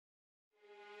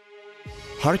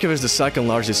Kharkiv is the second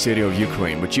largest city of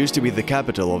Ukraine, which used to be the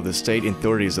capital of the state in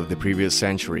 30s of the previous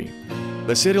century.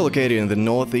 The city, located in the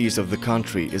northeast of the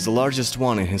country, is the largest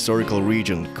one in historical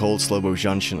region called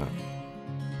Slobozhanщина.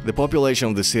 The population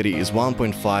of the city is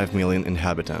 1.5 million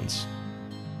inhabitants.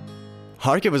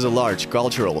 Kharkiv is a large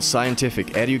cultural,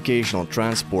 scientific, educational,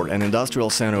 transport and industrial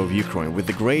center of Ukraine with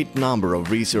a great number of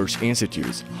research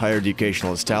institutes, higher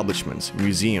educational establishments,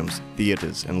 museums,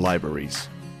 theaters and libraries.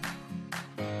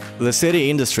 The city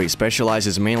industry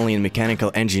specializes mainly in mechanical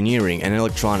engineering and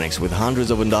electronics, with hundreds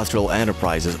of industrial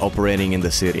enterprises operating in the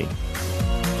city.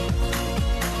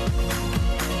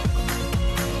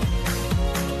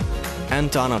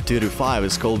 Antonov Tu-25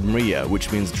 is called Mriya,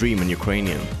 which means dream in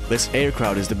Ukrainian. This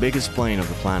aircraft is the biggest plane of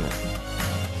the planet.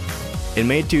 In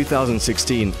May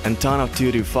 2016, Antonov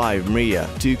Tu-25 Mriya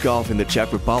took off in the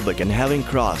Czech Republic and, having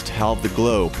crossed half the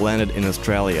globe, landed in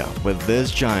Australia, where this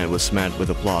giant was met with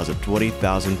applause of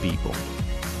 20,000 people.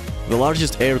 The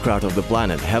largest aircraft of the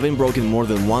planet, having broken more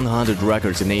than 100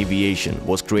 records in aviation,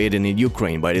 was created in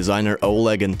Ukraine by designer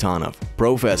Oleg Antonov,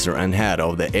 professor and head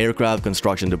of the Aircraft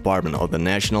Construction Department of the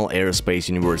National Aerospace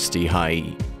University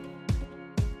HIGH-TECHENGINEERING.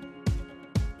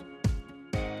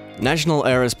 National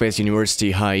Aerospace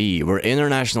University HIGH-TECHENGINEERING, where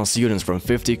international students from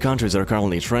 50 countries are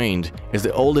currently trained, is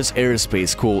the oldest aerospace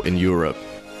school in Europe.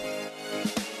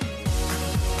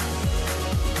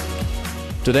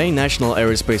 Today, National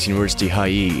Aerospace University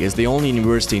HIGH-TECHENGINEERING is the only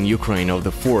university in Ukraine of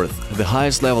the fourth, the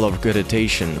highest level of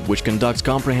accreditation, which conducts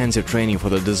comprehensive training for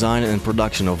the design and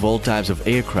production of all types of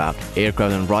aircraft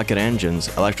and rocket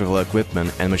engines, electrical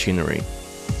equipment and machinery.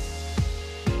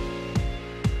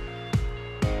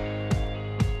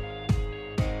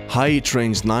 HIGH-TECHENGINEERING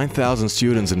trains 9,000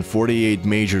 students in 48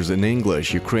 majors in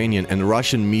English, Ukrainian and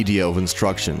Russian media of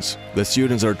instructions. The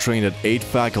students are trained at 8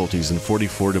 faculties and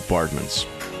 44 departments.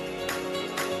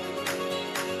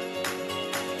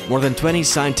 More than 20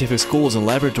 scientific schools and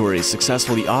laboratories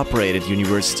successfully operate at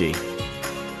university.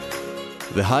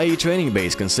 The HIGH-TECHENGINEERING training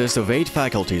base consists of 8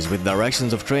 faculties with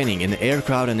directions of training in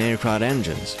aircraft and aircraft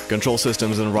engines, control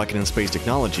systems and rocket and space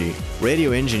technology,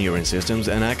 radio engineering systems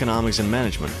and economics and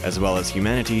management, as well as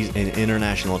humanities and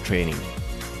international training.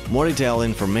 More detailed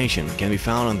information can be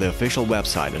found on the official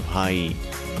website of HIGH-TECHENGINEERING.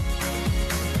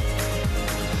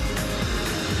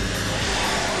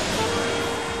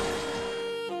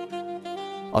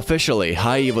 Officially,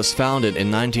 HIGH-TECHENGINEERING was founded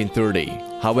in 1930.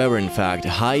 However, in fact,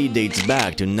 HIGH-TECHENGINEERING dates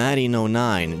back to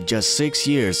 1909, just 6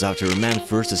 years after man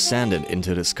first ascended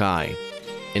into the sky.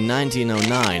 In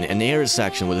 1909, an air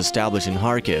section was established in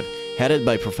Kharkiv, headed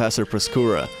by Professor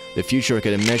Proskura, the future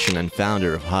academician and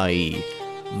founder of HIGH-TECHENGINEERING.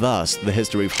 Thus, the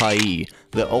history of HIGH-TECHENGINEERING,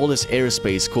 the oldest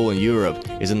aerospace school in Europe,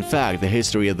 is in fact the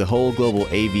history of the whole global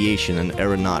aviation and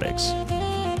aeronautics.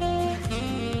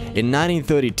 In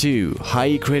 1932,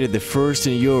 HIGH-TECHENGINEERING created the first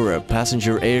in Europe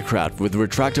passenger aircraft with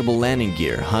retractable landing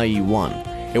gear, HIGH-1.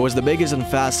 It was the biggest and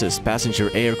fastest passenger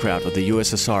aircraft of the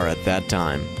USSR at that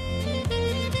time.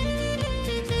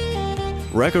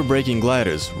 Record-breaking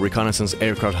gliders, reconnaissance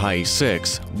aircraft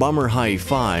HIGH-6, bomber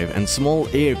HIGH-5, and small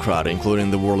aircraft,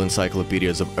 including the World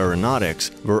Encyclopedias of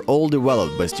Aeronautics, were all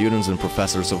developed by students and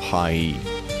professors of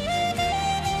HIGH-TECHENGINEERING.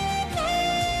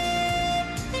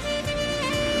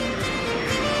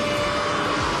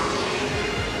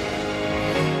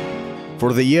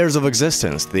 For the years of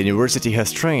existence, the university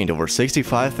has trained over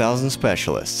 65,000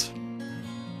 specialists.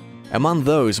 Among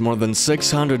those, more than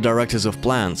 600 directors of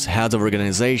plants, heads of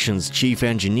organizations, chief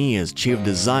engineers, chief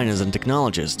designers and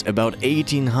technologists, about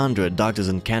 1,800 doctors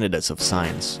and candidates of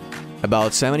science.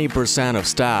 About 70% of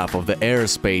staff of the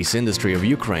aerospace industry of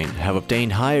Ukraine have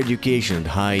obtained higher education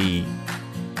at HIGH-TECHENGINEERING.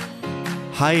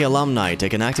 HIGH alumni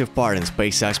take an active part in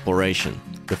space exploration.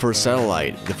 The first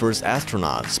satellite, the first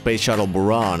astronaut, Space Shuttle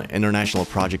Buran, International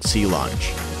Project Sea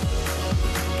Launch.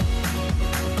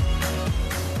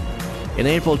 In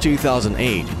April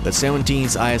 2008, the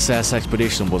 17th ISS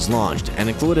expedition was launched and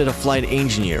included a flight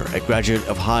engineer, a graduate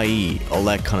of HIGH-TECHENGINEERING,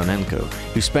 Oleg Kononenko,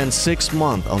 who spent 6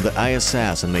 months on the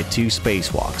ISS and made 2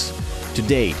 spacewalks. To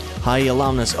date, HIGH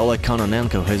alumnus Oleg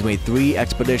Kononenko has made 3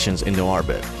 expeditions into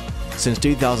orbit. Since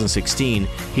 2016,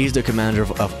 he is the commander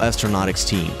of astronautics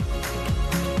team.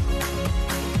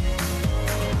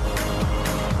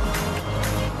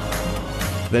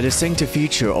 The distinctive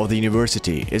feature of the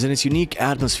university is in its unique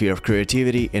atmosphere of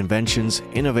creativity, inventions,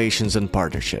 innovations and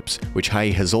partnerships, which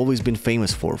HIGH has always been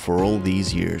famous for all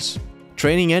these years.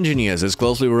 Training engineers is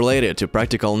closely related to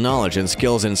practical knowledge and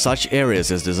skills in such areas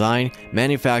as design,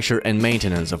 manufacture and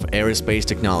maintenance of aerospace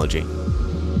technology.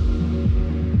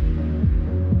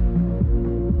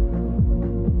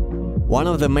 One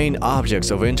of the main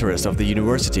objects of interest of the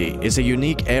university is a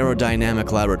unique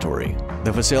aerodynamic laboratory.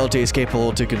 The facility is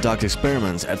capable to conduct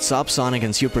experiments at subsonic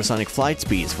and supersonic flight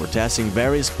speeds for testing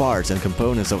various parts and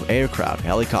components of aircraft,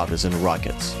 helicopters, and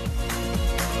rockets.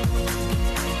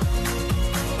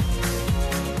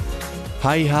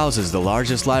 HIGH houses the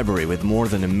largest library with more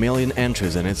than 1 million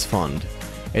entries in its fund.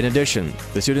 In addition,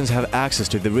 the students have access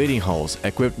to the reading halls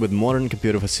equipped with modern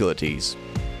computer facilities.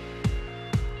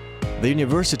 The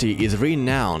university is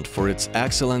renowned for its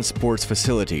excellent sports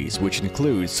facilities, which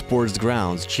include sports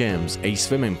grounds, gyms, a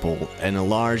swimming pool, and a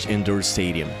large indoor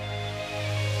stadium.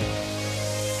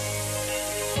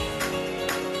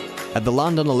 At the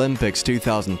London Olympics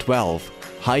 2012,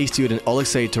 HIGH student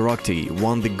Alexei Tarakti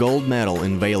won the gold medal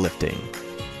in weightlifting.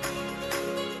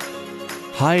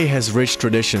 HIGH has rich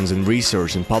traditions in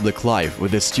research and public life,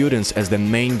 with its students as the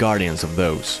main guardians of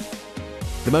those.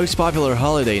 The most popular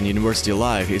holiday in university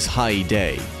life is HIGH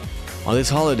Day. On this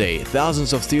holiday,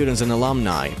 thousands of students and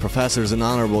alumni, professors and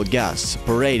honorable guests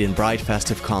parade in bright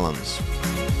festive columns.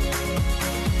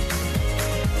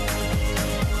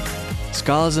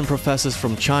 Scholars and professors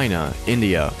from China,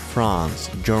 India, France,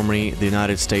 Germany, the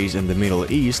United States, and the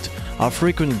Middle East are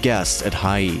frequent guests at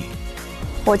HIGH.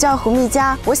 我叫胡蜜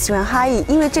佳，我喜欢哈艺，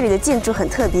因为这里的建筑很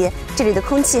特别，这里的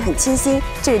空气很清新，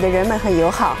这里的人们很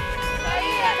友好。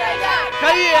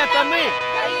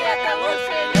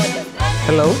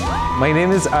 Hello, my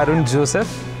name is Arun Joseph.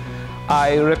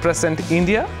 I represent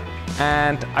India,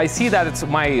 and I see that it's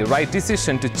my right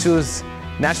decision to choose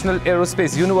National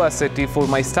Aerospace University for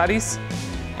my studies.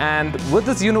 And with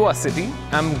this university,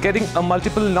 I'm getting a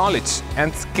multiple knowledge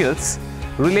and skills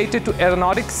related to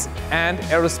aeronautics and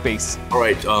aerospace.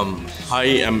 Alright, hi,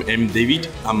 I'm David.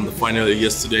 I'm the final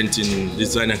year student in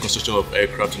design and construction of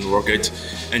aircraft and rocket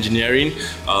engineering.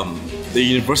 The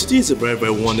university is a very,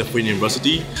 very wonderful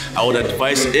university. I would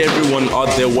advise everyone out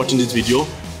there watching this video,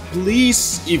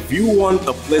 please, if you want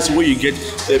a place where you get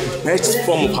the best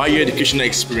form of higher educational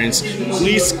experience,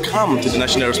 please come to the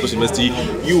National Aerospace University.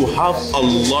 You have a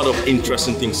lot of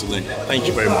interesting things to learn. Thank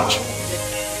you very much.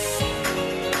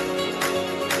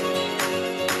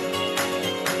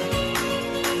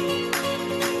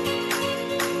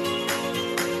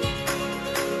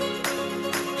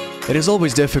 It is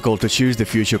always difficult to choose the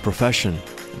future profession.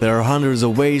 There are hundreds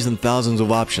of ways and thousands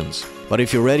of options. But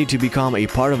if you're ready to become a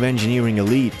part of engineering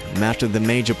elite, master the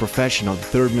major profession of the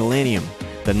third millennium,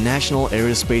 the National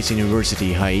Aerospace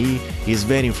University HIGH is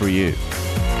waiting for you.